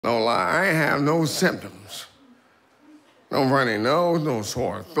No lie, I ain't have no symptoms. No runny nose, no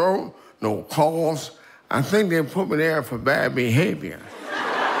sore throat, no coughs. I think they put me there for bad behavior.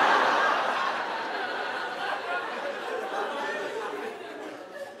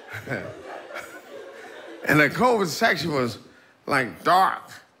 And the COVID section was like dark,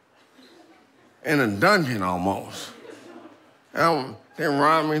 in a dungeon almost. They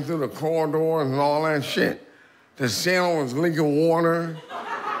ran me through the corridors and all that shit. The ceiling was leaking water.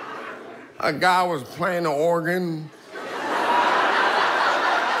 A guy was playing the organ.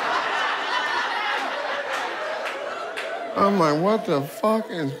 I'm like, what the fuck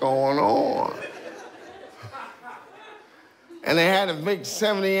is going on? And they had a big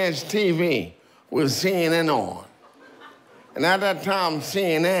 70-inch TV with CNN on. And at that time,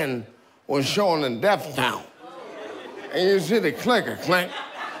 CNN was showing the death count. And you see the clicker, clink,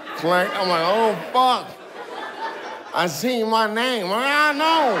 clink. I'm like, oh, fuck. I see my name. I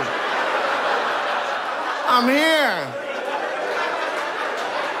know. I'm here.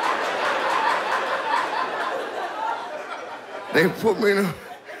 They put me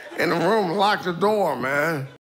in the room, locked the door, man.